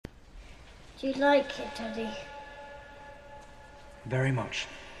Do you like it, Daddy? Very much.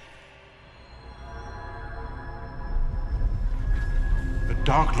 The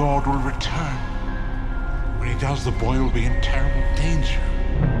Dark Lord will return. When he does, the boy will be in terrible danger.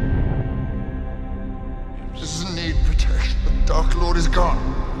 He doesn't need protection. The Dark Lord is gone.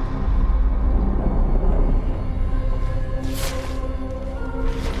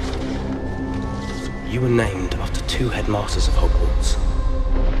 You were named after two headmasters of Hogwarts.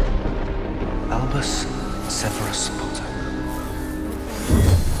 Albus Severus Potter.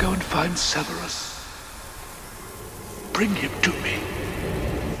 Go and find Severus. Bring him to me.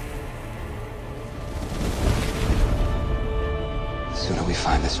 The sooner we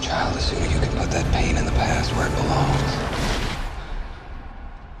find this child, the sooner you can put that pain in the past where it belongs.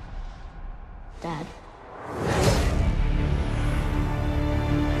 Dad.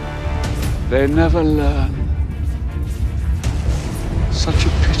 They never learn. Such a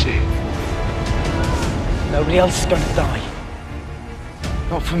pity. Nobody else is going to die.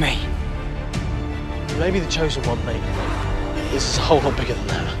 Not for me. You may be the chosen one, mate. This is a whole lot bigger than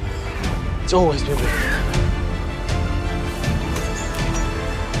that. It's always been with you.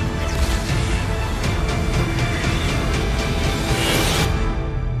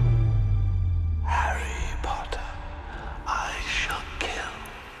 Harry Potter, I shall kill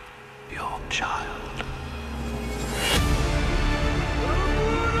your child.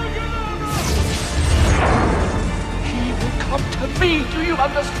 He will come to me, do you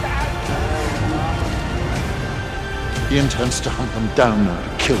understand? He intends to hunt them down now,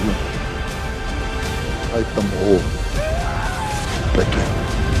 to kill them. Fight them all. Begin.